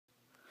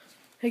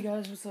Hey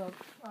guys, what's up?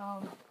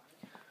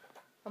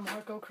 I'm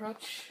Marco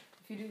Crutch.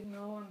 If you didn't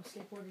know, I'm a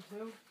skateboarder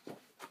too.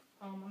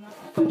 I'm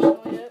not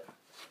professional yet,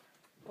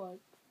 but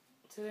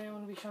today I'm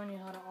going to be showing you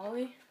how to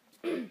ollie.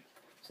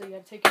 So you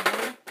got to take your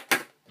board,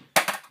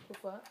 go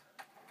flat.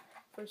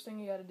 First thing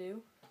you got to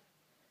do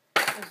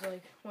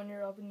is when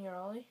you're up in your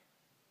ollie.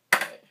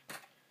 Okay,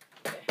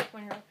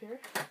 when you're up here,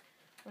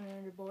 when you're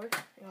on your board,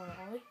 you want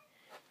to ollie.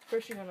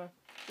 First you're gonna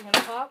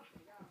pop,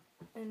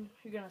 and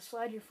you're gonna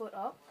slide your foot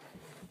up,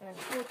 and then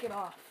flick it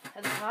off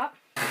at the top,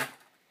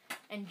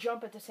 and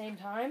jump at the same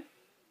time.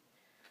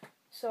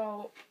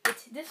 So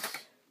the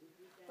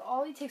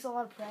ollie takes a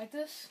lot of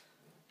practice.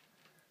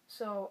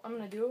 So I'm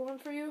gonna do one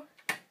for you,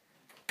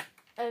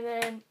 and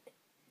then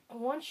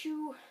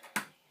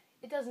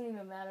it doesn't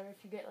even matter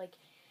if you get like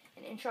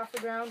an inch off the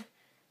ground,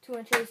 2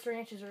 inches, 3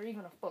 inches, or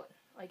even a foot.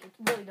 Like, it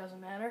really doesn't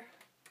matter,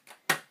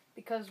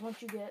 because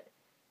once you get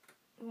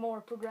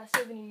more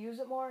progressive and you use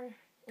it more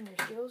in your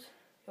skills,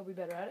 you'll be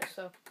better at it.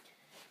 So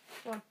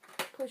you want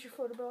to place your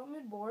foot about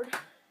mid-board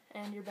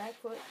and your back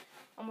foot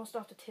almost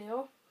off the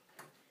tail.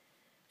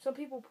 Some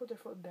people put their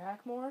foot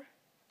back more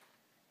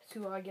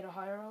to get a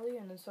higher ollie,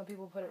 and then some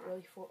people put it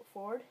really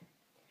forward.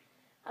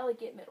 I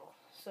like it middle,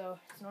 so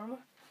it's normal.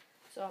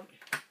 So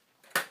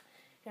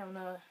yeah, I'm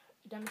going to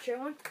demonstrate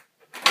one.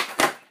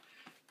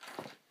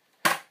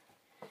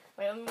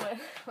 Wait,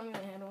 let me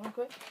handle one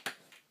quick.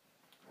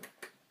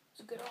 It's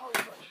a good ollie,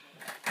 but...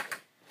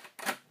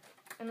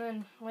 And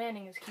then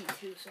landing is key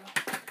too, so...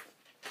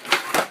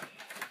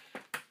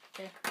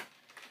 Okay.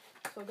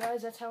 So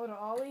guys, that's how to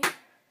ollie.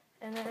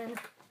 And then,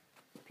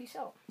 peace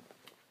out.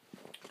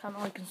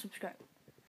 Comment, like, and subscribe.